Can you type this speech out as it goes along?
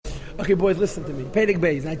Okay, boys, listen to me. Perek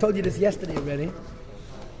Beis, and I told you this yesterday already,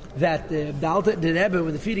 that the Rebbe,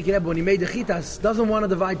 when the Frierdiker Rebbe, when he made the Chitas, doesn't want to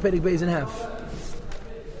divide Perek Beis in half.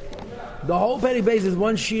 The whole Perek Beis is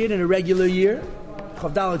one shiur in a regular year,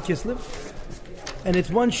 Chav Dalet Kislev, and it's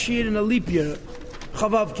one shiur in a leap year,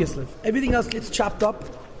 Chavav Kislev. Everything else gets chopped up.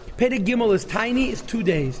 Perek Gimel is tiny, it's 2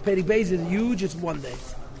 days. Perek Beis is huge, it's 1 day.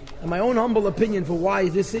 And my own humble opinion for why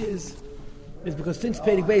this is because since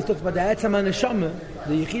Perek Beis talks about the Etzem HaNeshama,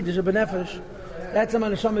 the Yechidah Shebenefesh, the Etzem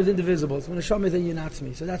HaNeshama is indivisible. So Neshama is a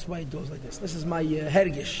Yenatzmi. So that's why it goes like this. This is my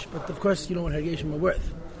Hergish. But of course, you know what Hergishim are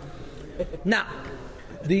worth. Now,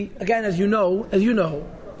 again, as you know, the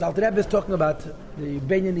Alter Rebbe is talking about the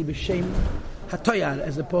Benyani B'Shem HaToyar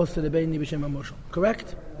as opposed to the Benyani B'Shem HaMoshel.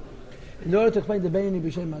 Correct? In order to explain the Benyani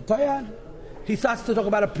B'Shem HaToyar, he starts to talk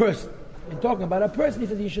about a person. In talking about a person, he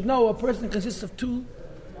says you should know a person consists of two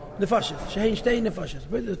nefashis. Shehein shtei nefashis.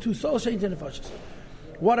 The two souls, shehein shtei nefashis.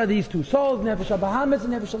 What are these two souls? Nefesh HaBahamis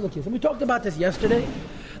and Nefesh HaLokis. And we talked about this yesterday.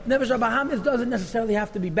 Nefesh HaBahamis doesn't necessarily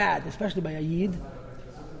have to be bad, especially by a Yid.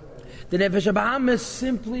 The Nefesh HaBahamis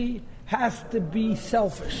simply has to be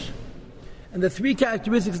selfish. And the three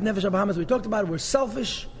characteristics of Nefesh HaBahamis we talked about were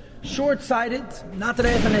selfish, short-sighted, not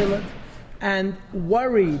reich and and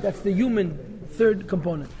worry. That's the human third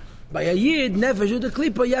component. By a Yid, Nefesh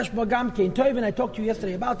Udeklipa Yesh Bagam Kein Toivin. I talked to you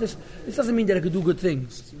yesterday about this. This doesn't mean that it could do good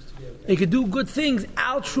things. It could do good things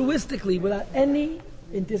altruistically without any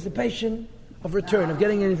anticipation of return, of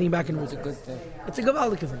getting anything back in return. It's a good thing. It's a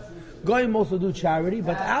gewaldige thing. Goyim also do charity,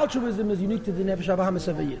 but altruism is unique to the Nefesh HaBahamis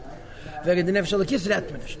of a Yid. Wegen the Nefesh HaLokis redt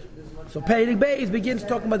man nicht. So Perek Beis begins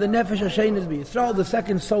talking about the Nefesh HaSheines B'Yisrael, the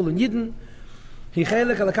second soul in Yidden. He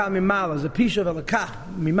chelek alakah mimal, as a pisha of alakah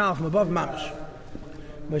mimal from above mamash.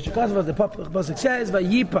 Because what the Pasuk says,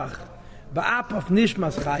 "Vayipach ba'apaf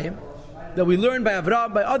nishmas chayim," that we learn by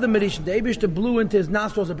Avraham, by other Merishim, the Eibishter blew into his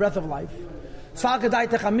nostrils a breath of life. Salkadai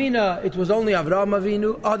techamina, it was only Avraham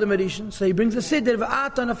Avinu, other Merishim. So he brings a siddur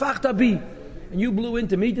va'ata nafachta bi, and you blew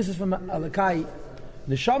into me. This is from Alakai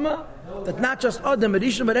Neshama, that not just other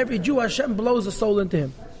Merishim, but every Jew Hashem blows the soul into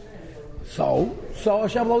him. So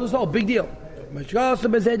Hashem blows the soul. Big deal.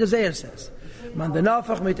 Zeir says. When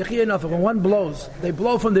one blows, they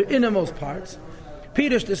blow from their innermost parts.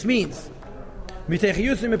 Pirush, this means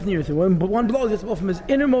when one blows, it's from his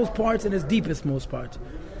innermost parts and his deepest most parts.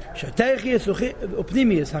 The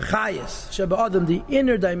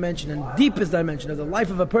inner dimension and deepest dimension of the life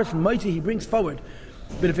of a person, he brings forward.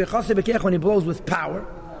 But when he blows with power,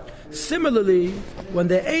 similarly, when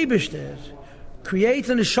the Eibishter creates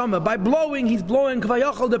a neshama, by blowing, he's blowing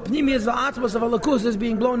kvayachol, the pnimius va'atzmos of alakus is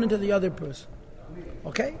being blown into the other person.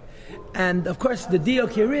 Okay? And of course, the deal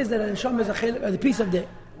here is that a neshama is a piece of the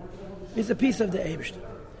Eibishter.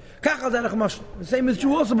 The same is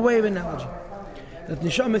true also by way of analogy. That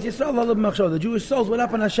neshama is Yisrael, the Jewish souls went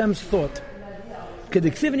up on Hashem's thought.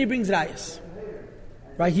 Kedeksiv, and he brings rayas.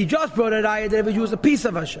 Right? He just brought a raya that every Jew is a piece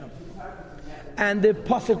of Hashem. And the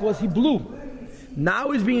pasuk was he blew. Now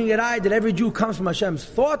he's bringing a raya that every Jew comes from Hashem's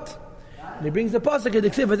thought. And he brings the pasuk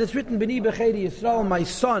Kedeksiv, as it's written, B'ni b'chedi Yisrael, my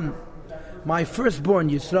son, my firstborn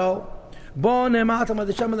Yisrael. And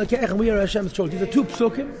we are Hashem's children. These are two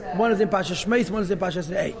psukim. One is in Pasha Shmeis, one is in Pasha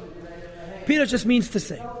Re'eh. Peter just means to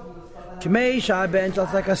say,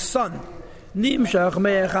 just like a son, comes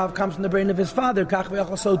from the brain of his father.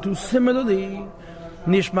 So too similarly,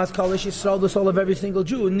 Nishmas Kolish Yisrael, the soul of every single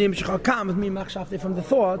Jew, comes from the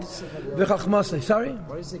thought. Sorry? Why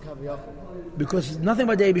do you say Kaviyachol? Because nothing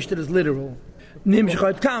by the Eibishter is literal.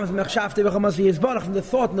 Comes from the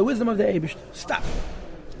thought and the wisdom of the Eibishter. Stop.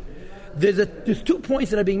 There's 2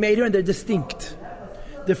 points that are being made here and they're distinct.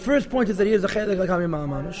 The first point is that he is a chelek l'kamim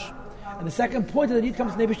ma'amamish. And the second point is that he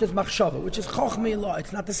comes from the Eibishter's machshava, which is chochmei law.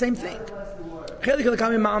 It's not the same thing. Chelek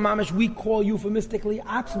l'kamim ma'amamish we call euphemistically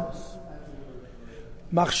atzmos.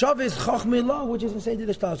 Machshava is chochmei law, which is in Seder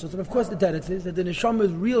Shtashos. And of course the teretz is that the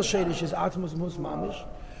neshama's real shadish is atzmos mus mamish.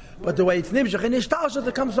 But the way it's nimshach in Shtashos,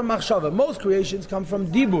 it comes from machshava. Most creations come from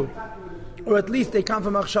dibur. Or at least they come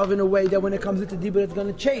from machshava in a way that when it comes into dibur it's going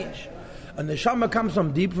to change. And the neshama comes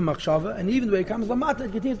from deep, from machshava, and even the way it comes from mata,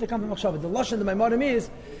 it continues to come from machshava. The lashon that my modem is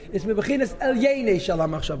mebechinas el yeinei shala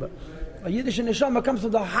machshava. A Yiddish neshama comes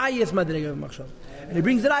from the highest madrega of machshava. And he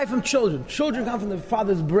brings it out from children. Children come from the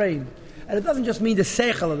father's brain. And it doesn't just mean the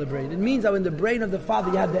seichel of the brain. It means that in the brain of the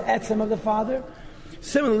father you have the etzem of the father.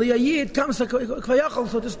 Similarly, a Yid comes, so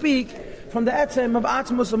to speak, from the etzem of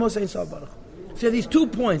atzmus amos ein sof baruch. So these 2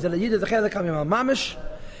 points, that a Yid is a chelek kamim al mamish,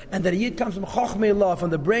 and that a Yid comes from chochmei law, from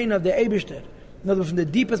the brain of the Eibishter, in other words, from the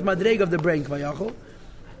deepest madreg of the brain, kvayachol.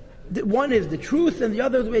 One is the truth, and the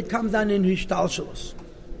other way it comes down in hishtalshalos.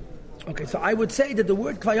 Okay, so I would say that the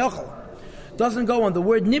word kvayachal doesn't go on the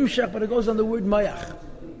word nimshach, but it goes on the word mayach.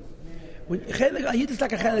 Yid is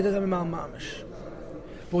like a chelik hakamal mamish.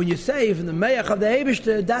 But when you say from the mayach of the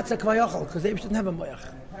Eibishter, that's a kvayachal, because the Eibishter doesn't have a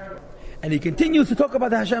mayach. And he continues to talk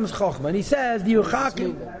about the Hashem's chokhmah, and he says, the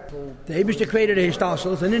Eibishter created a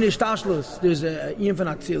hishtashlus, and in hishtashlus there's a iyam from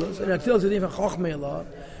Atzilus, and Atzilus is a iyam from chokhmah Allah.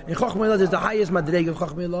 In chokhmah Allah there's the highest madreg of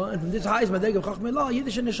chokhmah Allah, and from this highest madreg of chokhmah Allah,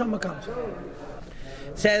 Yiddish and neshama comes.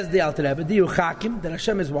 Says the Alter Rebbe, the Yuchakim, that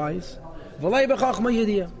Hashem is wise, but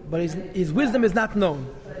his wisdom is not known.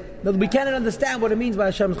 That we cannot understand what it means by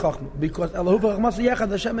Hashem's chokhmah, because Elohu v'chachmas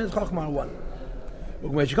yechad, Hashem and His chokhmah are one. In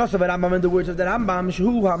the words of the Rambam,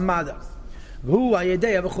 Shehu ha'mada, V'hu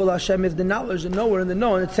ha'yedeya v'chol Hashem is the knowledge, the knower and the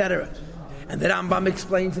known, etc. And the Rambam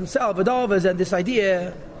explains himself, V'davas and this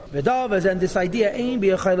idea, Ein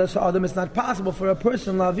b'yachayla sa'adam, it's not possible for a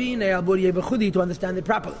person to understand it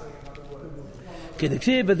properly. As the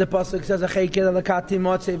pasuk says,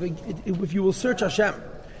 if you will search Hashem,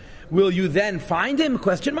 will you then find Him?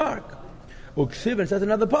 Question mark. Uksiv says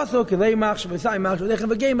another pasuk,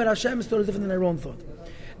 Hashem is totally different than our own thought.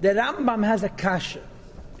 The Rambam has a kasha.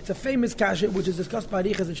 It's a famous kasha which is discussed by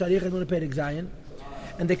Arichas and Sharichas in Perek Zayin.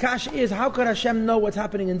 And the kasha is, how could Hashem know what's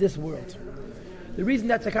happening in this world? The reason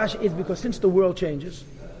that's a kasha is because since the world changes,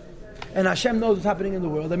 and Hashem knows what's happening in the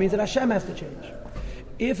world, that means that Hashem has to change.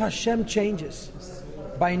 If Hashem changes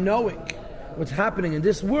by knowing what's happening in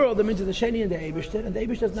this world, that means the Sheni and the Eibishter, and the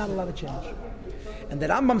Eibishter is not allowed to change. And the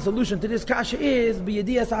Rambam's solution to this kasha is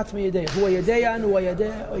b'yediyas atzma yedeya. Hu yedeya and hu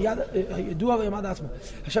yedeya.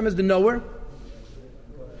 Hashem is the knower,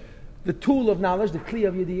 the tool of knowledge, the kli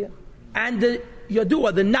of yediyah, and the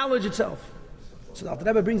yadua, the knowledge itself. So the Alter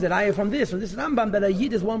Rebbe brings that ayah from this Rambam, that a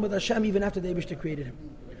yid is one with Hashem even after the Eibishter created him.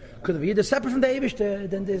 Because if a yid is separate from the Eibishter,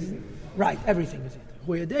 then there's everything is it.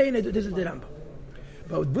 Hu yedeya, this is the Rambam.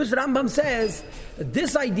 But this Rambam says that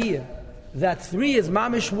this idea that three is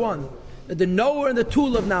mamish one, that the knower and the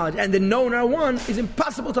tool of knowledge and the known are one, is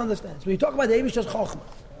impossible to understand. So when you talk about the Eibishter's chokhmah,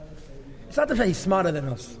 it's not that he's smarter than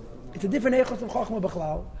us. It's a different echos of chokhmah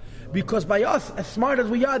b'chlal, because by us, as smart as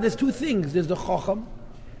we are, there's two things. There's the chokhmah,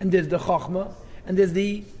 and there's the chokhmah, and there's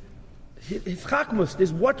the chakmus.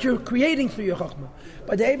 There's what you're creating through your chokhmah.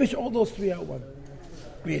 By the Eibishter, all those three are one.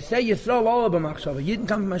 When you say Yisrael all b'machshava, Yidden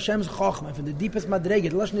come from Hashem's chokhmah, from the deepest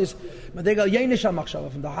madrega. The lashon is madrega yeinish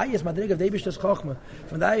machshava, from the highest madrega of the Eibishter's chokhmah,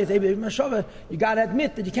 from the highest machshava. You got to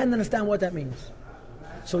admit that you can't understand what that means.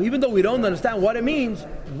 So even though we don't understand what it means,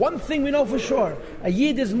 one thing we know for sure: a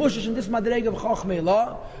Yid is mushish in this madrega of chokhmah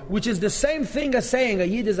law, which is the same thing as saying a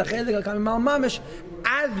Yid is a chelik hakamal mamish,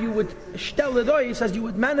 as you would shtel ledois, as you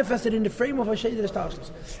would manifest it in the frame of a Seder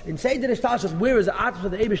Eshtashlis. In Seder Eshtashlis, where is the atzma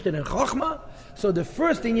of the Eibishter in chokhmah? So the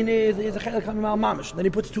first thing is a chelik hakamal mamish. Then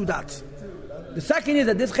he puts two dots. The second is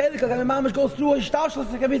that this chelik hakamal mamish goes through a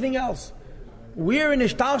Eshtashlis like everything else. Where in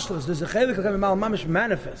Eshtashlis does the chelik hakamal mamish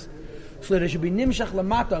manifest? So there should be nimshach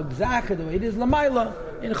lamata exactly the way it is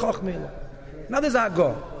lamayla in chokhmah. Now this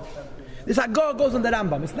Hagor. This Hagor goes on the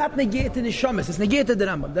Rambam. It's not negated in the Shomis, it's negated the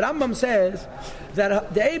Rambam. The Rambam says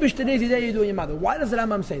that the Eibishter is the day you do in your mother. Why does the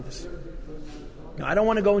Rambam say this? Now, I don't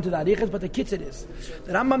want to go into the Arichas, but the Kitzur is.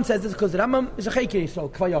 The Rambam says this because the Rambam is a Chayk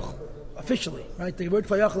Yisrael, Kvayach, officially. Right? The word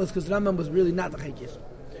Kvayach is because the Rambam was really not a Chayk Yisrael.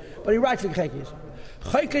 But he writes like Chayk Yisrael.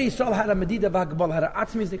 Chayk Yisrael had a Medida v'Hagbala, had a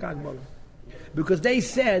Atzmizdik Hagbala. Because they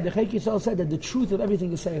said, the Chayk Yisrael said that the truth of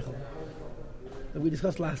everything is Seichel. That we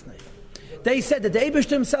discussed last night. They said that the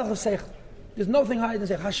Eibishter himself is Seichel. There's nothing higher than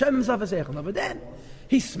Seichel. Hashem himself is Seichel. But then,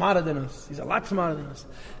 he's smarter than us. He's a lot smarter than us.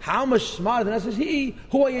 How much smarter than us is he?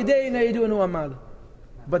 Hu yedei and yedu and hu amad.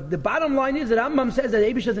 But the bottom line is that Rambam says that the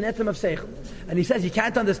Eibishter is an etzem of Seichel. And he says he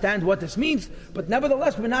can't understand what this means, but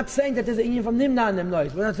nevertheless, we're not saying that there's an inyan from Nimna and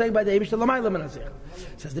Nimnois. We're not saying by the Eibishter Lamayla and Seichel.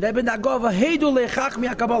 Says the Rebbe Nagova, Heidu lechach mi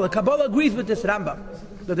Kabbalah. Kabbalah agrees with this Rambam,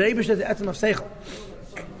 that the Eibishter is the etzem of Seichel.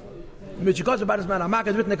 Michikos about his man Ramak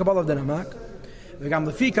is written in the Kabbalah of the Ramak.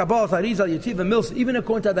 Even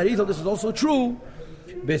according to Arizal, this is also true.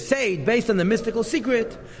 Besaid, based on the mystical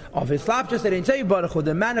secret of his slapjas that Ein Sof Baruch Hu,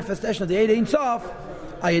 the manifestation of the Ein Sof,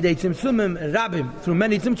 Ayedei Tzimtzumim Rabim, through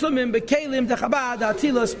many Tzimtzumim, Bekelim the Chabad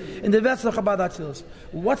Atzilus, in the vessel of Chabad Atzilus.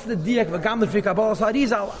 What's the diak of Gamle Fi Kabbalah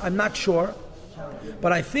Arizal? I'm not sure,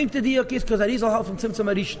 but I think the diak is because Arizal held from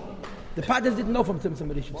Tzimtzum Arishan. The Padas didn't know from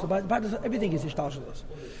Tzimtzum Arishan, so by Padas everything is Ishtalshalos.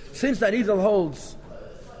 Since the Arizal holds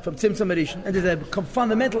from Tzimtzum Arishan, and there's a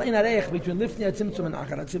fundamental inareich between lifting at Tzimtzum and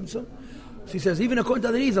Acharat Tzimtzum. So he says, even according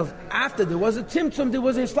to the Arizal, after there was a Tzimtzum, there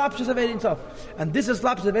was a slapshus of Ein Sof. And this is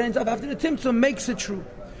slapshus of Ein Sof after the Tzimtzum makes it true.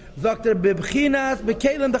 Dr. Bebchinas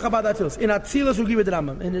Bekelim the Chabad Atzilus. In Atzilus we give it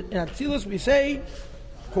Rambam. In Atzilus we say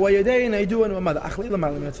Huayadei and I do and mother. Achlila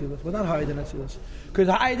malim Atzilus. We're not higher than Atzilus. Because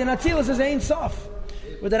higher than Atzilus is Ein Sof.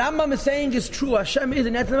 What the Rambam is saying is true. Hashem is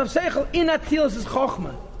the Netzim of Seichel. In Atzilus is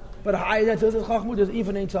Chochmah. But higher than Atzilus is Chochmah. There's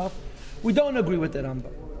even Ein Sof. We don't agree with the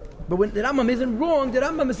Rambam. But when the Rambam isn't wrong, the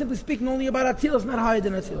Rambam is simply speaking only about Atzilus, not higher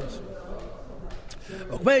than Atzilus.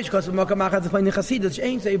 Okay, because the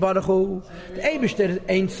Eibishter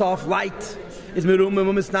Ein Sof light is Merum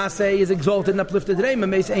Misnase is exalted and uplifted. Reima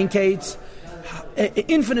makes Ein Kates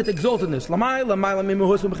infinite exaltedness.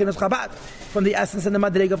 From the essence and the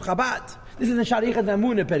madreg of Chabad. This is in Sharichat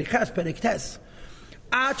V'Amunah Periches Periktes.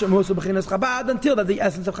 Until that the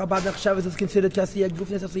essence of Chabad Nechshavas is considered Kasiyah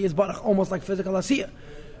Gufnes Asiyah Barach, almost like physical Asiyah.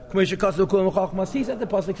 The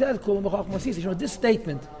Pasuk says Kulam B'Chachma Asiyah. You know, this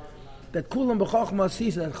statement that Kulam B'Chachma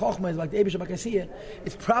Asiyah, that Chachma is like the Eibush HaKasiyah,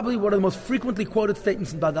 is probably one of the most frequently quoted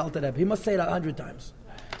statements in Bad Alter Rebbe. He must say it 100 times.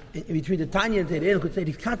 In between the Tanya and the Re'el could say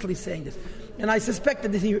he's constantly saying this. And I suspect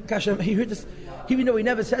that he heard this, even though he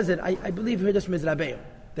never says it, I believe he heard this from his Rabbeim.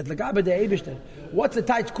 That Lagabe de Eibishter, what's the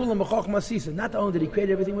tight Kulam B'Chachma Asiyah? Not only did he create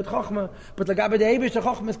everything with Chachma, but Lagabe de Eibishter,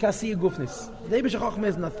 Chachma is Kasiyah Gufnis. The Eibishter Chachma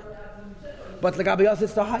is nothing. But Lagabe Yos,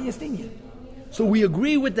 it's the highest thing here. So we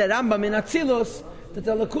agree with the Rambam in Atzilus that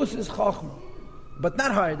the Lakus is Chachma, but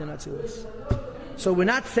not higher than Atzilus. So we're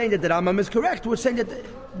not saying that the Rambam is correct. We're not saying that the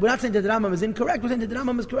Rambam is incorrect. We're saying that the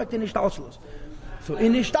Rambam is correct in Ishtalshalus. So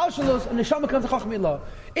in Ishtalshalus, and Neshama comes to Chachma Ilah.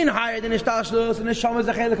 In higher than Ishtalshalus, and Neshama is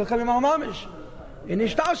a Chelik Al-Kamim Al-Mamish. In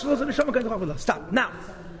Ishtalshalus, and Neshama comes to Chachma Ilah. Stop. Now,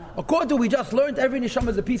 according to what we just learned, every Neshama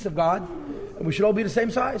is a piece of God, and we should all be the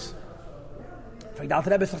same size. The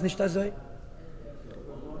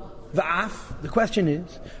question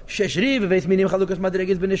is, there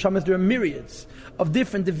are myriads of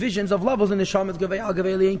different divisions of levels in Neshamas Gavei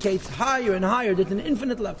Gavei and Kates, higher and higher, that's an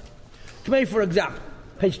infinite level. Come for example,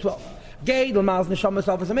 page 12. The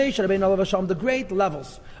great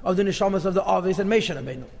levels of the Neshamas of the Avis and Mesha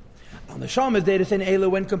Rabbeinu. And the Neshamas they say in Eila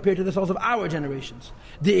when compared to the souls of our generations.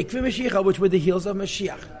 The Ikvi Mashiach, which were the heels of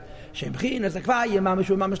Mashiach. Shem B'chin, as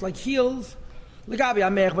mamish like heels. L'gabi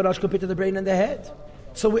Amech, but compared to the brain and the head.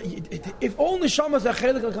 So if all neshamas are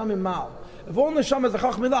chelik al-kamim mal, if all neshamas are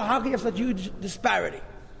chachmilah, how can you have such huge disparity?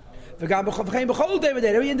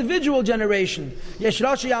 Every individual generation, there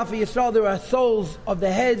are souls of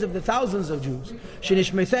the heads of the thousands of Jews.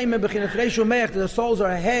 The souls are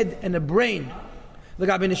a head and a brain.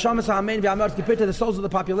 Compared to the souls of the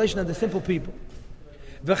population and the simple people.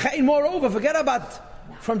 Moreover, forget about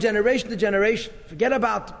from generation to generation. Forget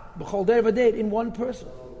about in one person.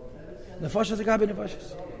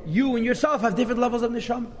 You and yourself have different levels of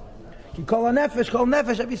neshama. You call a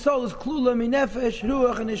nefesh, every soul is klula, mi nefesh,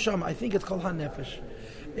 ruach, and neshama. I think it's called ha-nefesh.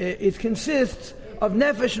 It consists of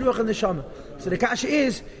nefesh, ruach, and neshama. So the kasha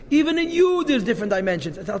is, even in you there's different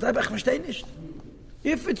dimensions.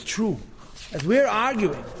 If it's true, as we're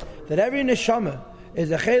arguing, that every neshama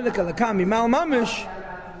is a chelik alakam mimal mamish,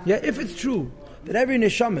 if it's true that every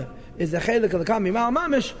neshama is a chelik alakam mimal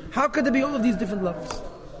mamish, how could there be all of these different levels?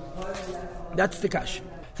 That's the kasha.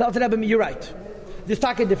 So you're right. There's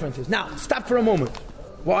talking differences. Now, stop for a moment.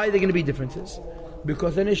 Why are there going to be differences?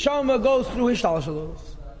 Because the neshama goes through Ishtalshalus.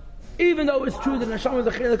 Even though it's true that the neshama is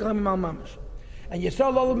a chelik al mamish. And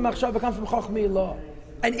Yisrael Olav Machshava comes from Chachmei Ilah.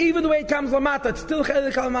 And even the way it comes Lamata, it's still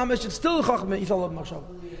chelik al mamish, it's still Chachmei Yisrael Olav Machshava.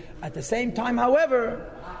 At the same time, however,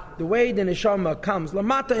 the way the neshama comes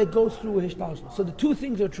Lamata, it goes through Ishtalshalus. So the two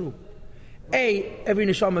things are true. A, every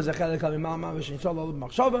neshama is a chelik al mamish and Yisrael Olav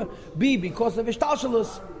Machshava. B, because of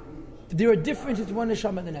Ishtalshalus, there are differences between one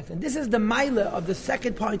neshama and the next. And this is the maila of the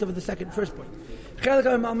second point of the first point. Chelik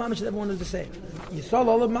al mamish, everyone is the same. Yisrael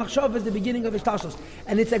Olav Machshava is the beginning of Ishtalshalus.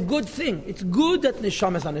 And it's a good thing. It's good that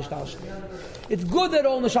neshamas are Ishtalshalus. It's good that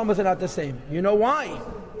all neshamas are not the same. You know why?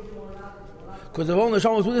 Because if all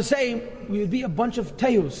neshamas were the same, we would be a bunch of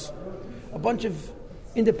teus, a bunch of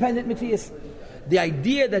independent mitzias. The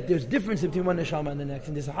idea that there's difference between one neshama and the next,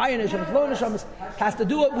 and there's a higher neshamas, lower neshamas, has to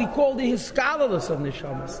do what we call the hiskalalus of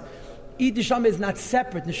neshamas. Each neshama is not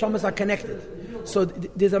separate; neshamas are connected. So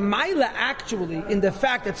there's a maila actually in the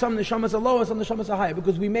fact that some neshamas are lower, some neshamas are higher,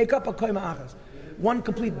 because we make up a koyma achas, one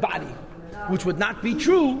complete body, which would not be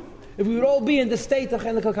true if we would all be in the state of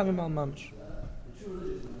chelik al-kamim al-mamish.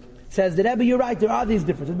 Says the Rebbe, you're right, there are these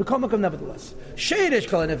differences. Become a nevertheless. Sheirish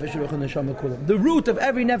kol nefesh ruach neshama kulam. The root of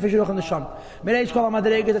every nefesh ruach neshama. Mereish kol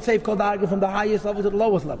hamadrega, that's safe called the from the highest level to the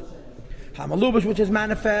lowest level. Hamalubish, which is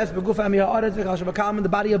manifest, in the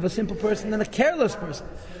body of a simple person and a careless person.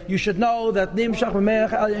 You should know that Nimshach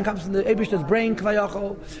Me'ech comes from the Eibishter's brain,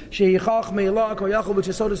 Kvayachol, Shehichach Me'ilach, Kvayachol, which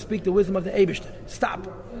is, so to speak, the wisdom of the Eibishter. Stop.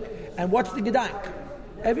 And what's the Gedank?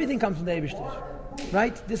 Everything comes from the Eibishter.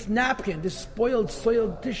 right? This napkin, this spoiled,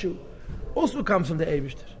 soiled tissue, also comes from the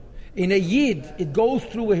Eibishter. In a Yid, it goes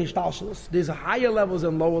through a Hishtalshelus. There's higher levels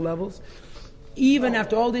and lower levels. Even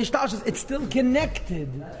after all the Hishtalshelus, it's still connected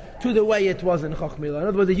to the way it was in Chochmei Law. In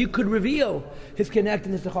other words, you could reveal his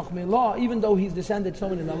connectedness to Chochmei Law, even though he's descended so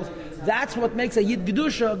many levels. That's what makes a Yid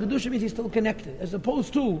Gedusha. Gedusha means he's still connected, as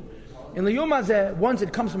opposed to in the Yom Hazeh, once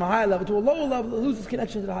it comes from a higher level to a lower level, it loses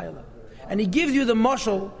connection to the higher level. And he gives you the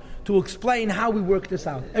mashal to explain how we work this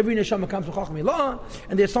out. Every neshama comes from Chochmei Law,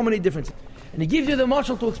 and there's so many differences. And he gives you the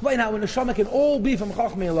mashal to explain how a neshama can all be from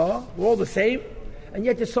Chochmei Law, we're all the same, and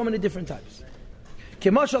yet there's so many different types.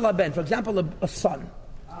 Kemashal haben, for example, a son.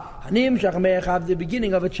 Hanim shachmechav, the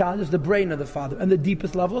beginning of a child is the brain of the father, and the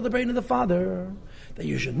deepest level of the brain of the father. That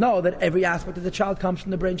you should know that every aspect of the child comes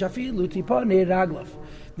from the brain. Shafilu tipa neiraglav.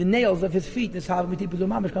 The nails of his feet, this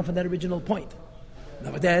mamish, come from that original point.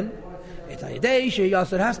 Now, but then, it's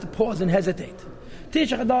Yasser has to pause and hesitate.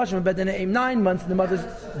 9 months in the mother's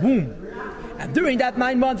womb. And during that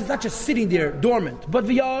 9 months, it's not just sitting there dormant, but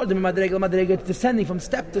it's descending from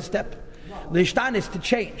step to step. L'ishtan is to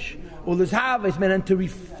change. Ulizhav is meant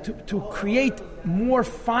to create more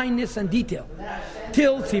fineness and detail.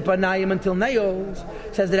 Till tzipanayim, until nails,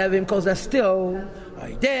 says that Avim calls that still.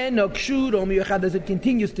 Then, as it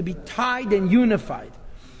continues to be tied and unified.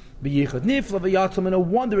 In a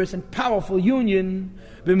wondrous and powerful union,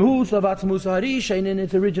 in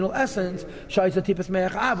its original essence, which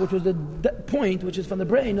was the point, which is from the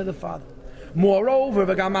brain of the father.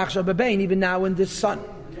 Moreover, even now in this son,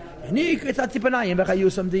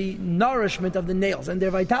 the nourishment of the nails and their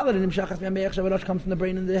vitality comes from the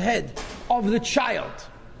brain and the head of the child.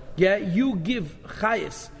 Yeah, you give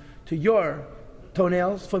chayis to your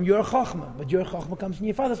toenails from your chokhmah, but your chokhmah comes from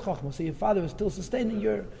your father's chokhmah, so your father is still sustaining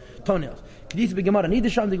your toenails. The Gemara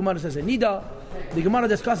says Nida. The Gemara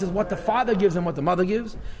discusses what the father gives and what the mother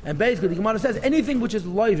gives, and basically the Gemara says anything which is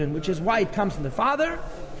loivin, which is why it comes from the father,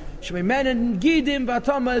 the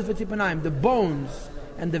bones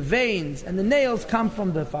and the veins and the nails come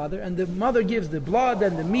from the father, and the mother gives the blood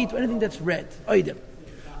and the meat, anything that's red. As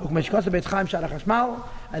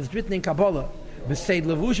it's written in Kabbalah, the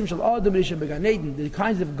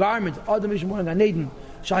kinds of garments Adam Rishon in Gan Eden,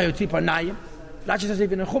 Rashi says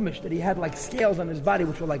even in Chumash that he had like scales on his body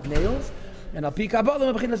which were like nails. And al pi Kabbalah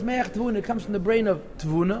it comes from the brain of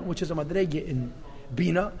Tvuna, which is a madrege in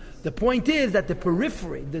Bina. The point is that the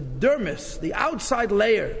periphery, the dermis, the outside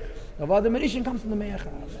layer of Adam Rishon comes from the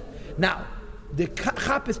Me'achav. Now, the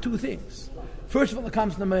chap is two things. First of all, it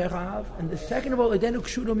comes from the Me'achav, and the second of all, it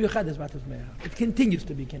continues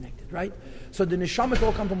to be connected, right? So the neshamas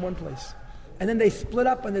all come from one place. And then they split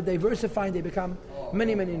up and they diversify and they become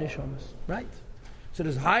many, many neshamas, right? So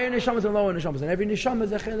there's higher neshamas and lower neshamas, and every neshama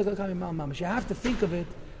is a chelik al-kamim mamash. You have to think of it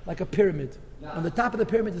like a pyramid. On the top of the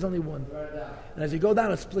pyramid there's only one. And as you go down,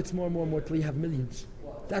 it splits more and more and more till you have millions.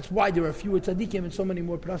 That's why there are fewer tzaddikim and so many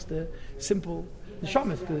more prasta, simple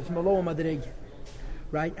neshamas, because it's malo madreg.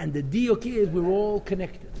 Right? And the diok is we're all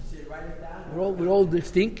connected. We're all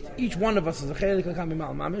distinct. Each one of us is a chelik al-kamim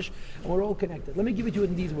mamash, and we're all connected. Let me give it to you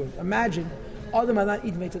in these words. Imagine Adam had not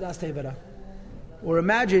eaten meitzadas tevara. Or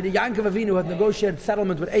imagine Yaakov Avinu had negotiated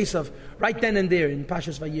settlement with Esav right then and there in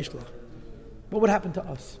Pashas Vayishlach. What would happen to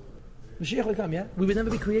us? Mashiach would come, yeah? We would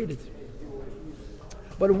never be created.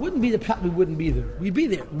 But it wouldn't be the pshat, we wouldn't be there. We'd be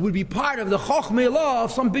there. We'd be part of the Chochmei Law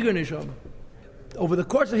of some bigger neshama. Over the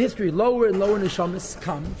course of history, lower and lower neshamas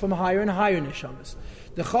come from higher and higher neshamas.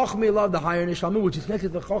 The Chochmei Law of the higher neshama, which is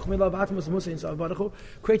connected to the Chochmei Law of Atmos Musa and Sav Baruch Hu,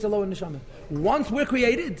 creates a lower neshama. Once we're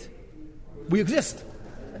created, we exist.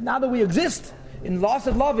 And now that we exist, in loss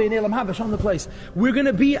of love, in Elam Haba, the place, we're going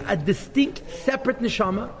to be a distinct, separate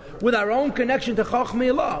neshama with our own connection to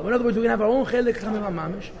Chochmei Law. In other words, we're going to have our own chelik chamim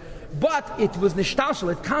mamish. But it was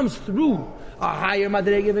nishtashel, it comes through a higher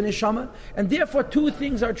madrege of a neshama, and therefore two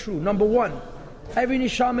things are true. Number one, every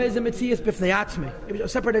neshama is a metzias b'fnei atzmi, a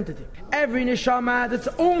separate entity. Every neshama has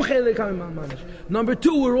its own chelik chamim mamish. Number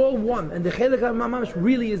two, we're all one, and the chelik chamim mamish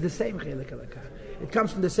really is the same chelik halakha. It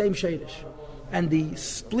comes from the same shadish. And the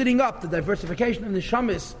splitting up, the diversification of the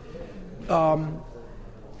neshamas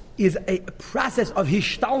is a process of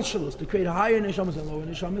hishtalshelus to create higher neshamas and lower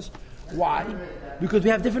neshamas. Why? Because we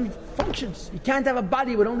have different functions. You can't have a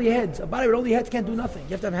body with only heads. A body with only heads can't do nothing.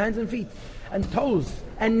 You have to have hands and feet, and toes,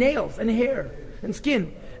 and nails, and hair, and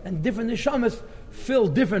skin. And different neshamas fill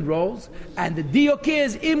different roles. And the diok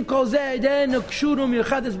is im kol zeh then kshurum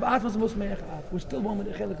yechades ba'atmas musme'echav. We're still one with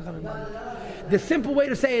the chelik chamim. The simple way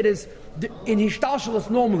to say it is, in hishtalshelus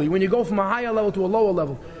normally, when you go from a higher level to a lower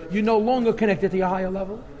level, you're no longer connected to your higher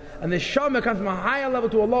level. And the shama comes from a higher level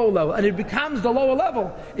to a lower level, and it becomes the lower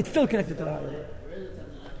level, it's still connected to the higher level.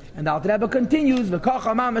 And the Alter Rebbe continues, the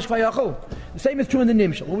same is true in the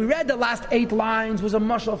Nimshal. What we read the last 8 lines was a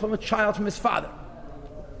mashal from a child from his father.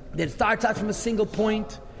 That it starts out from a single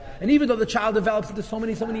point, and even though the child develops into so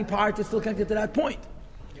many parts, it's still connected to that point.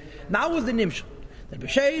 Now was the Nimshal.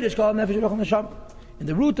 In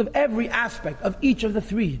the root of every aspect of each of the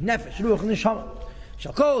 3, Nefesh, Ruach, and Neshama,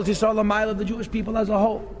 shall call Yisrael a mile of the Jewish people as a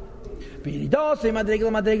whole. It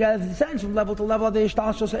descends from level to level of the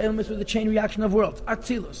Ishtalshos elements with the chain reaction of worlds.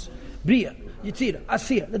 Atzilus, Bria, Yitzira,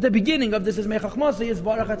 Asir. At the beginning of this is Mechachmasi, is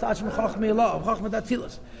Baruch Atach Mechachmei Allah, of Chachmat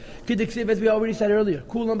Atzilus. Kidiksiv, as we already said earlier,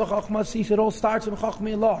 Kulam B'Chachmasi, it all starts from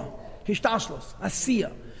Chachmei Allah, Ishtalshos,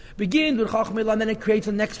 Asir. Begins with Chachmei Allah, and then it creates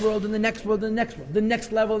the next world, and the next world, and the next world, the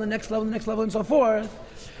next level, the next level, the next level, and so forth,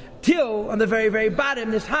 till on the very, very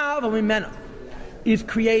bottom, this Hav and Mimena is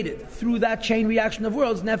created through that chain reaction of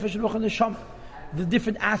worlds, Nefesh, Ruach, and Neshama. The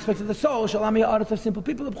different aspects of the soul, Shalom Ya'aretz, of simple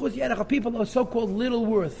people, of course, Yerach, people are so-called little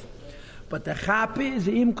worth. But the Chapi is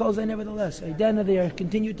the Imkos, they nevertheless, Identity, they are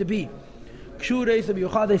continued to be. Kshureis of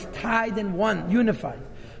Yuchad is tied and one, unified.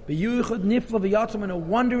 B'Yuchad Nifla V'Yatzim, in a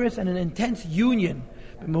wondrous and an intense union.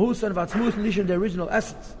 B'Mehusa and Vatzmus, in the original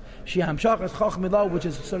essence. Shiam Shach is Chachmei Allah, which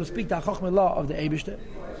is, so to speak, the Chachmei Allah of the Eibishter.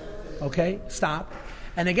 Okay, stop.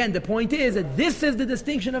 And again, the point is that this is the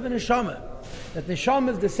distinction of a neshama. That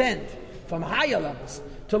neshamas descend from higher levels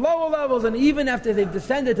to lower levels, and even after they've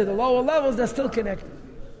descended to the lower levels, they're still connected.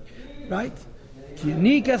 Right? The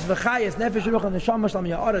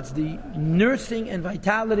nursing and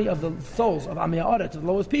vitality of the souls of Am Ha'aretz, the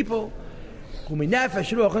lowest people. From the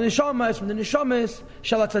neshamas,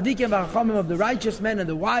 Shal HaTzadikim v'Chachamim, of the righteous men and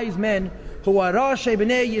the wise men, who are Roshei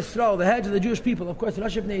B'nei Yisrael, the heads of the Jewish people. Of course,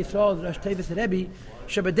 Roshei B'nei Yisrael, the Rosh Tevis Rebbe,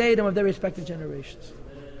 Shabbadedim of their respective generations.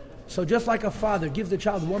 So just like a father gives the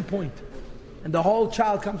child 1 point, and the whole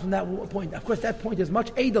child comes from that point. Of course, that point is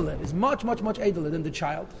much edeler, is much edeler than the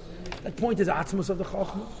child. That point is atzmus of the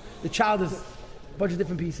chachma. The child is a bunch of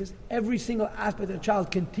different pieces. Every single aspect of the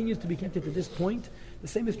child continues to be connected to this point. The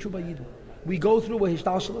same is true by Yidden. We go through a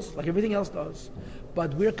hishtalshalos, like everything else does,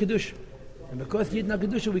 but we're kedusha. And because Yidden are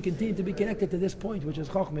kedusha, we continue to be connected to this point, which is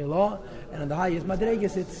chachmei law, and on the highest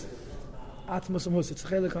madreges, it's atzmus amhus, it's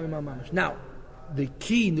chelik ha'imam mamash. Now, the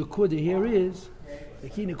key nekuda here is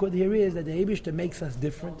that the Eibishter makes us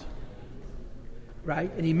different,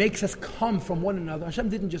 right? And He makes us come from one another. Hashem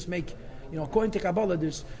didn't just make, according to Kabbalah,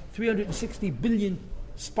 there's 360 billion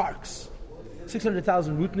sparks,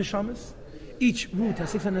 600,000 root neshamas. Each root has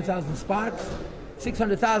 600,000 sparks.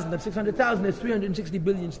 600,000 of 600,000 is 360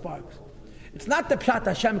 billion sparks. It's not the pshat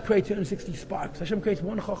Hashem creates 360 sparks. Hashem creates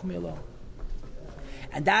one chachmei Allah,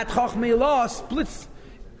 and that chachmei Allah splits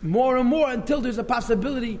more and more until there's a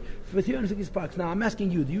possibility for 360 sparks. Now, I'm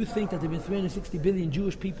asking you, do you think that there have been 360 billion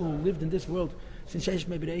Jewish people who lived in this world since Shesh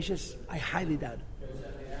Me'Bereishis? I highly doubt it.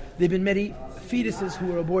 There have been many fetuses who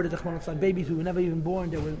were aborted, babies who were never even born.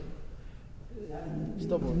 They were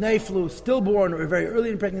neflu, stillborn, or very early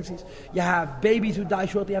in pregnancies. You have babies who die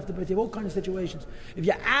shortly after birth. You have all kinds of situations. If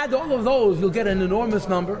you add all of those, you'll get an enormous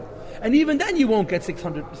number. And even then, you won't get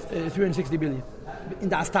 360 billion in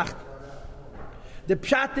the Astacht. The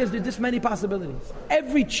pshat is there's this many possibilities.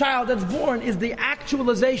 Every child that's born is the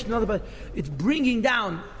actualization of the. It's bringing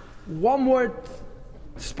down one more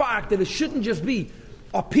spark, that it shouldn't just be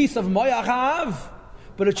a piece of moyachav,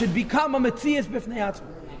 but it should become a metzias b'fnei atzma.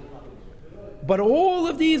 But all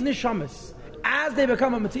of these neshamas, as they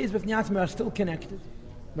become a metzias b'fnei atzma, are still connected,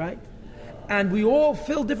 right? And we all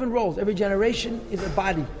fill different roles. Every generation is a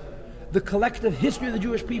body. The collective history of the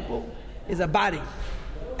Jewish people is a body.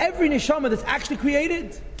 Every neshama that's actually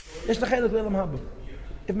created, if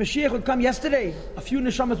Mashiach would come yesterday, a few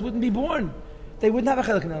neshamas wouldn't be born. They wouldn't have a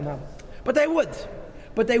chelik in Olam Haba. But they would.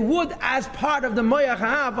 But they would as part of the moyach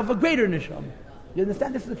ha'av of a greater neshama. You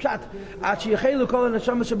understand? This is the pshat.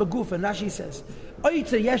 And Rashi says,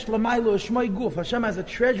 Hashem has a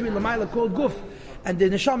treasury l'mayla called guf. And the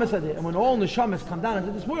neshamas are there. And when all neshamas come down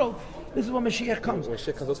into this world, this is when Mashiach comes.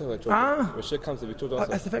 Mashiach comes also like Mashiach comes to be told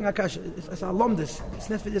also. That's the thing, Akash. It's alumnus. It's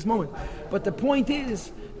not for this moment. But the point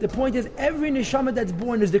is, every neshama that's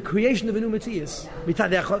born is the creation of a new metzias.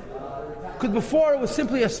 Because before it was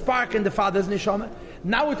simply a spark in the father's neshama.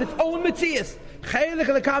 Now it's its own metzias.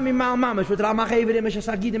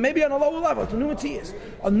 Maybe on a lower level, it's a new metzias,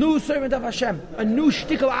 a new servant of Hashem, a new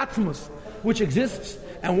shtickle atmos, which exists.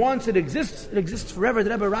 And once it exists forever. The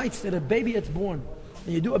Rebbe writes that a baby that's born,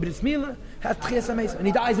 and you do a bris milah, has tchias hamesa, and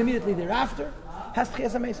he dies immediately thereafter, has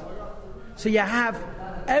tchias hamesa. So you have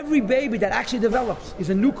every baby that actually develops is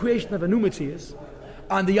a new creation of a new metzias.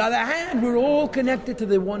 On the other hand, we're all connected to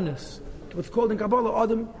the oneness, what's called in Kabbalah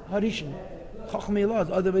Adam Harishon, Chachmei Allah,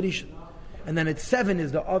 Adam Harishon. And then it's 7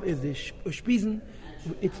 is the Ushpizen.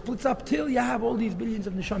 It splits up till you have all these billions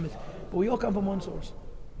of neshamas. But we all come from one source.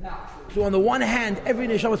 So on the one hand, every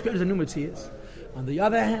neshama is created as a new Metzias. On the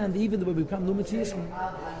other hand, even though we become new Metzias,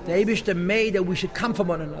 the Eibishter made that we should come from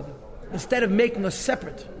one another. Instead of making us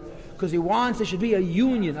separate. Because he wants there should be a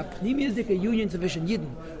union, a pneumistic union to Vishen Yidden,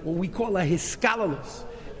 what we call a hiskalalus.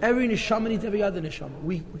 Every neshama needs every other neshama.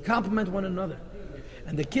 We complement one another.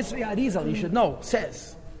 And the Kisvei Arizal, you should know,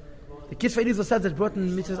 says, the Kisvei Arizal says it's brought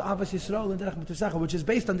in Mitzvah Avos Yisrael and Derech Mitzvah, which is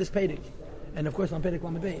based on this Pedic. And of course on Pedic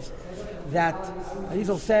Lamed Beis. That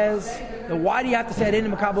Arizal says, that why do you have to say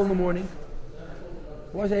Areinu Makabel in the morning?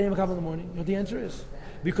 Why is Areinu Makabel in the morning? You know what the answer is?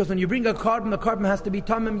 Because when you bring a carbon, the carbon has to be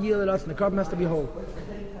Tamim Yileras, and the carbon has to be whole.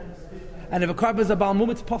 And if a carbon is a Baal Mum,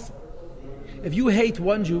 it's possible. If you hate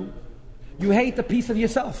one Jew, you hate a piece of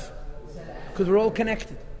yourself. Because we're all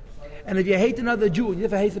connected. And if you hate another Jew, and you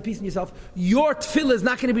therefore hate a piece in yourself, your tefillah is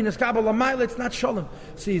not going to be neskabel l'mayla, it's not shalom.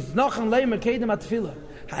 So it's nachan leimer kedem at tefillah.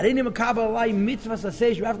 Harini mekabel alai mitzvah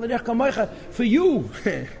saseh shvaf l'derech kamoicha for you.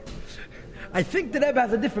 I think the Rebbe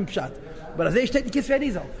has a different pshat. But as they state the Kisvei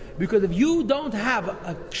Arizal, because if you don't have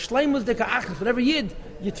a shleimus deka achas for every yid,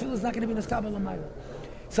 your tefillah is not going to be neskabel l'mayla.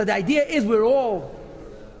 So the idea is we're all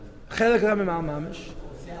chelek ramim al mamish.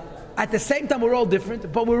 At the same time, we're all different,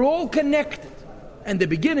 but we're all connected. And the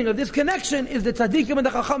beginning of this connection is the tzaddikim and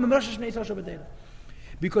the chachamim Rosh Hashanah Yisrael Shabbatayla.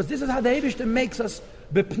 Because this is how the Eibishter makes us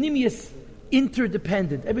bepnimius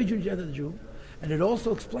interdependent. Every Jew is the other Jew. And it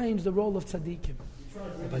also explains the role of tzaddikim.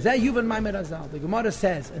 The Gemara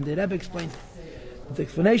says, and the Rebbe explains it, the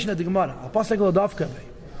explanation of the Gemara, on the Pasuk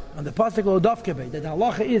L'Odavkebe, that the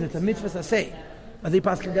halacha is, it's a mitzvah saseh, as he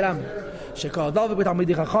passes the Rambam. Shekal Dalvik with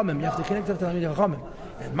Talmidei Chachamim, you have to connect it to Talmidei Chachamim.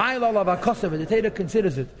 And Ma'ilal Avakosav, the Torah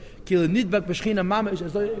considers it, Kil Nidbak B'Shechina Mamash,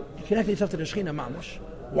 as though you connect yourself to the Shechina Mamash.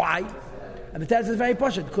 Why? And the Torah is very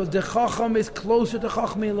poshut, because the Chacham is closer to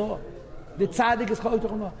Chachmei Law. The Tzaddik is closer to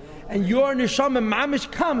Chachmei Law. And your Neshama Mamash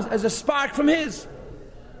comes as a spark from his.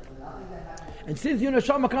 And since your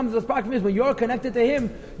Neshama comes as a spark from his, when you're connected to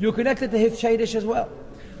him, you're connected to his Sheidish as well.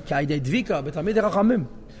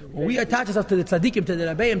 When we attach ourselves to the Tzaddikim, to the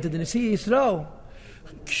Rabbeim, to the Nesi Yisrael,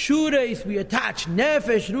 Kshureis, we attach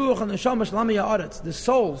Nefesh, Ruach, and Neshama Shalami Ya'aretz, the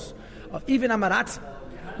souls of even Amaratz,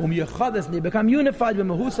 Yechades, they become unified with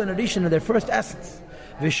Mehusa and Arishan in their first essence.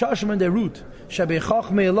 V'shashim in their root. Shabei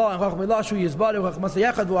Chachmei Allah, and Chachmei Allah, Shu Yizbareh,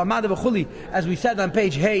 Chachmasa Yechad, V'amad V'chuli, as we said on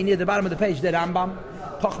page Hey, near the bottom of the page, the Rambam.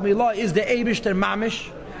 Chachmei Allah is the Eibishter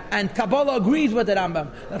Mamish, and Kabbalah agrees with the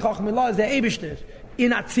Rambam. And Chachmei Allah is the Eibishter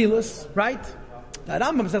in Atzilus, right? The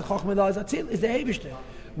Rambam says Chachmei Allah is the Eibishter.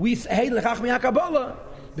 We say Lechachmei HaKabbalah,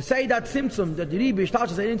 we say that Tzimtzum, that the Rebbe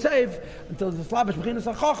starts to say in Seif, until the Slavish begins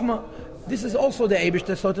to Chachma. This is also the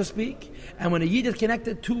Eibishter, so to speak. And when a Yid is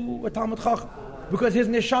connected to a Talmud Chacham, because his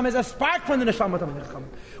Neshama is a spark from the Neshama Talmud Chacham,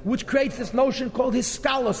 which creates this notion called his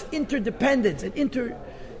skalos, interdependence, and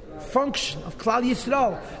function of Klal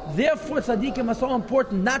Yisrael. Therefore, tzaddikim are so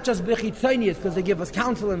important, not just bechitzonius, because they give us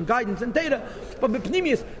counsel and guidance and data, but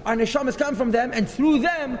bepnimius, our neshamas come from them, and through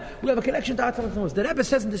them, we have a connection to Atzal Tzimtzum. The Rebbe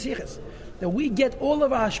says in the Sichos that we get all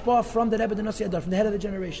of our hashpah from the Rebbe the Nasi Adar, from the head of the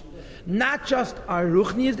generation. Not just our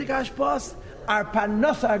ruchniistic hashpahs, our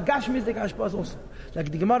parnasa, our gashmiistic hashpahs also.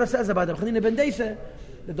 Like the Gemara says about the Chanina ben Deisah,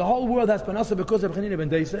 that the whole world has parnasa because of Chanina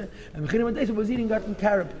ben Deisah, and Chanina ben Deisah was eating garden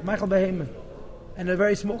carob, Michael Behemoth. And a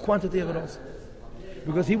very small quantity of it also.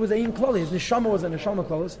 Because he was eating klali, his neshama was a neshama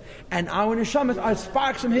klali, and our neshamas are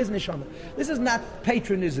sparks from his neshama. This is not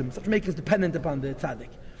patronism, such make us dependent upon the tzaddik.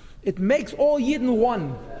 It makes all Yidden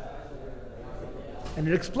one. And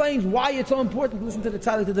it explains why it's so important to listen to the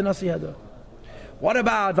tzaddik, to the Nasi Hadar. What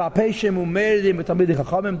about v'apeshim u'meridim v'tamidei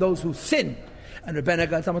chachamim, those who sin? And Rebbeinu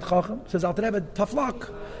Gad Talmud Chacham says, Alter Rebbe, tough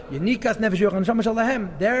luck. Yenikas nefesh yoch neshama shalahem.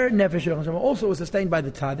 Their nefesh yoch neshama also was sustained by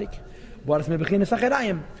the tzaddik. Since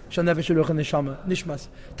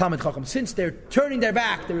they're turning their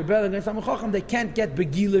back, they're rebelling against Talmud Chacham, they can't get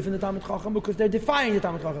begilah from the Talmud Chacham because they're defying the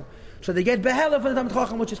Talmud Chacham. So they get behela from the Talmud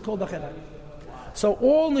Chacham, which is called Acharayim. So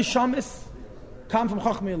all neshamas come from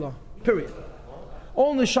Chachmei Allah. Period.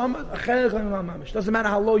 All neshamas, doesn't matter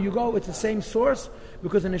how low you go, it's the same source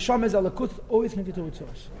because the neshamas alakut always connected to its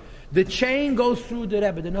source. The chain goes through the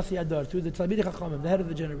Rebbe, the Nasi Adar, through the Talmidei Chachamim, the head of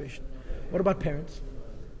the generation. What about parents?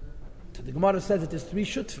 So the Gemara says that there's 3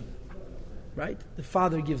 shutfim, right? The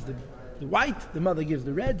father gives the white, the mother gives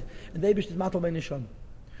the red, and the Eibush is matal by neshama.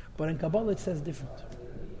 But in Kabbalah it says different.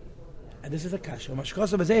 And this is a kasha.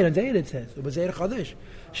 Mashkos Obazeir and Zeir it says, Obazeir Chodesh.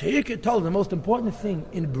 Sheikh told the most important thing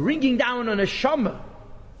in bringing down a neshama,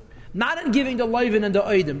 not in giving the loivin and the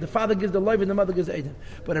oidim. The father gives the loivin, the mother gives the oidim.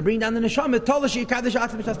 But in bringing down the neshama, told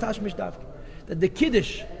that the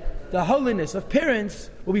kiddush the holiness of parents,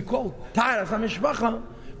 what we call Taras HaMishpacha,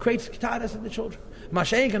 creates Taras in the children.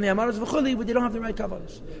 Mashenk and the Amaras V'chuli, but they don't have the right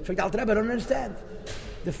kavanas. In fact, Alter Rebbe don't understand.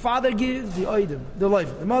 The father gives the oidim, the life.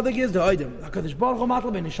 The mother gives the oidim. HaKadosh Baruch Hu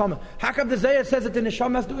matal ben neshama. How come the Zayah says that the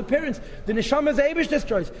neshama has to do with parents? The neshama is the Eibishter's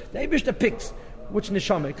choice. The Eibishter picks which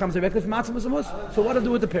neshama. It comes directly from Matzah Musamus. So what does it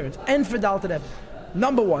do with the parents? And for the Alter Rebbe.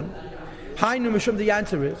 Number one, Hainu Mishum, the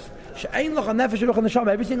answer is, She'ein loch ha-nefesh ruch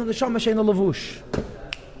ha-neshama. Every single neshama she'ein ha-lavush.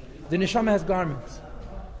 The neshama has garments.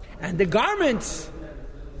 And the garments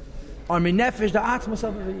are minefesh, the atmos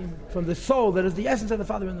of from the soul, that is the essence of the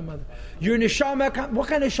father and the mother. Your neshama, what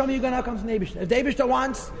kind of neshama you going to come from the Eibishter? If the Eibishter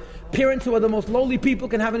wants, parents who are the most lowly people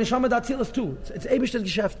can have a neshama datzilas too. It's Eibishter's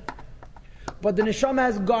geschäft. But the neshama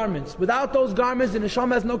has garments. Without those garments, the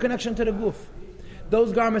neshama has no connection to the guf.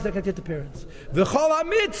 Those garments are connected to parents. V'chol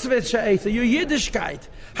ha-mitzvah she'esa, your Yiddishkeit,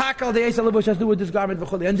 hakal the Eisa Levush has to do with this garment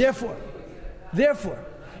v'choli. And therefore,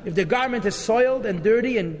 if the garment is soiled and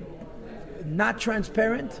dirty and not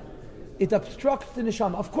transparent, it obstructs the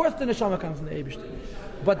neshama. Of course the neshama comes from the Eibishter.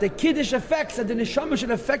 But the kiddush affects that the neshama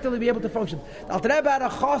should effectively be able to function. The Alter Rebbe had a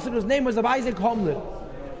chassid whose name was Isaac Homler,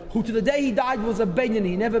 who to the day he died was a Benyan.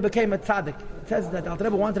 He never became a tzaddik. It says that the Alter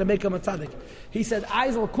Rebbe wanted to make him a tzaddik. He said,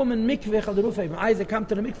 Isaac, come in mikveh chal derufim. Isaac, come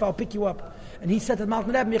to the mikveh, I'll pick you up. And he said to the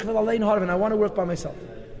Alter Rebbe, Michvel alein harvin, I want to work by myself.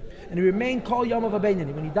 And he remained kol yom of a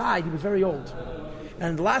Benyan. When he died, he was very old.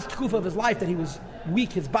 And the last kuf of his life that he was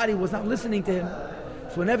weak, his body was not listening to him.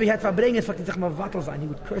 So whenever he had Fabrenges, he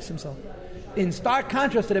would curse himself. In stark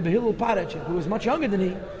contrast to the Behillel Parach, who was much younger than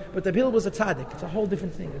he, but the Behillel was a tzaddik. It's a whole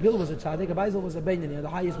different thing. The Behillel was a tzaddik, Abizel was a Benyan, the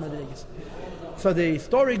highest madrigas. So the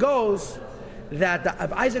story goes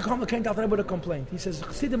that Isaac Homer came to Alter Rebbe with a complaint. He says,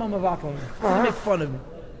 Chassidim are mavatl. They make fun of me.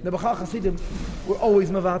 The Bechal Chassidim were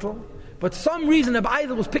always mavatl. But some reason the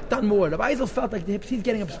Abizel was picked on more. The Abizel felt like he's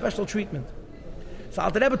getting a special treatment. So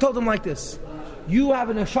Alter Rebbe told him like this: you have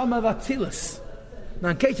a neshama of Atzilus. Now,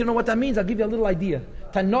 in case you know what that means, I'll give you a little idea.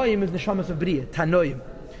 Tanoim is the neshamas of Bria. Tanoim.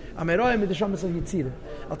 Ameroim is the neshamas of Yitzira.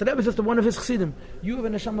 Alter Rebbe says to one of his chassidim, you have a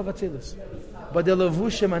neshama of Atzilus, but the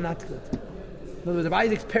levushim are not good. In other words, of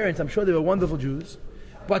Isaac's parents, I'm sure they were wonderful Jews,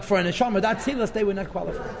 but for a neshama of Atzilus, they were not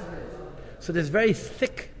qualified. So there's very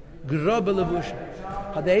thick, grobe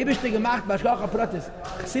levushim. Had the Eibishter gemacht, b'ashgacha pratis,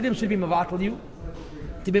 chassidim should be mevatel you,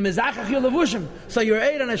 to be mezachach your levushim, so your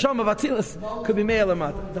eir and neshama of Atzilus could be me'el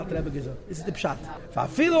amat. This is the pshat.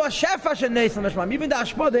 Fa'afilu ha-shefa she'neis l'mashmam, even the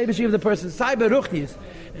ashpah, the Eibishter of the person, sai beruchnius,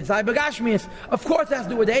 and sai begashmius, of course it has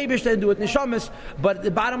to do with the Eibishter and do with neshamas, but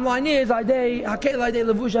the bottom line is, hakel haidei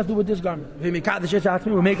levush has to do with this garment. We make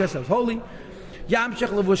ourselves holy. Yamshech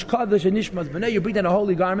levush kadosh and nishmas b'nei. You bring down a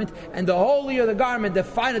holy garment, and the holier the garment, the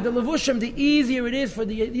finer the levushim, the easier it is for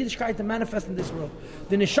the Yiddishkeit to manifest in this world.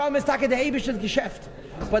 The neshama is taka the Eibishter's geschäft,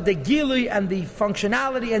 but the gilui and the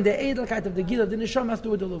functionality and the edelkeit of the gilui, the neshama has to do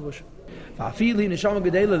with the levushim. Fa'afili neshama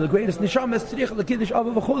gedela, the greatest neshama is tzrich l'kiddush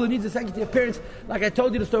ava v'chol. It needs a sanctity of parents, like I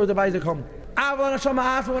told you the story of the Isaac Homer. Aval neshama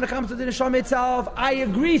asma, when it comes to the neshama itself, I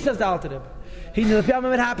agree, says the Alter Rebbe. He knew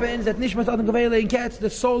the it happens that Nishmas Adam Gavele and gets the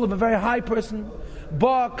soul of a very high person.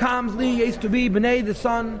 Ba comes li used to be B'nai the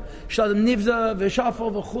son, Shadim Nivza,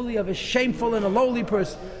 V'shafol, V'chuli, of a shameful and a lowly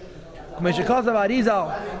person. As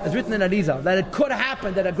written in Arizal, that it could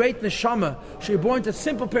happen that a great neshama should be born to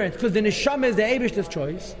simple parents, because the neshama is the Eibishter's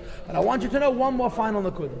choice. But I want you to know one more final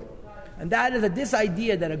nakuda, and that is that this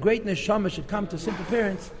idea that a great neshama should come to simple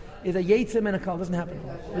parents is a yetzim and a klal. It doesn't happen.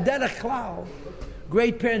 But that a klal.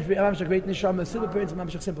 Great parents, great neshamas, simple parents,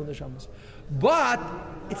 simple neshamas. But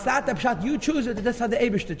it's not the pshat you choose it, that's how the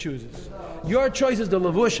Eibishter chooses. Your choice is the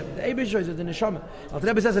levushim, the Eibishter choice is the neshama. Alter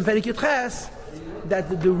Rebbe says in Perek Yudches that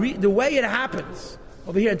the way it happens,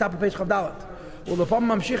 over here on top of Peish Chav Dalet, well, the Pam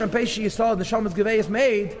Mamshich and Peish Yisrael, the neshamas gevei is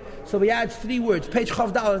made, so he adds 3 words, Peish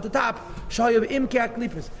Chav Dalet at the top, Shayav Imke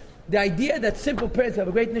HaKlippos. The idea that simple parents have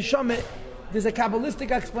a great neshama, there's a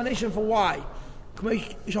Kabbalistic explanation for why.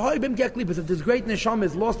 If this great neshama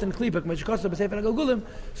is lost in klipa,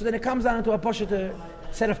 so then it comes down to a poshet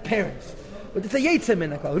set of parents. But it's a yetzim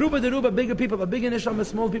in a klal. Ruba de ruba, bigger people have bigger neshamas,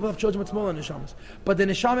 small people have children with smaller neshamas. But the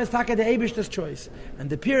neshama is taka the Eibishter's choice, and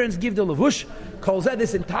the parents give the levush. Calls that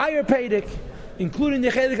this entire pedic, including the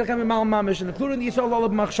chelik hakamim mal mamish, and including the yisrael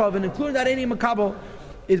olav machshav, and including that any makabel,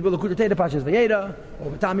 is belakutei the pashas vayeda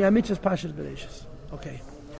or betami amitzvos pashas bereshis. Okay.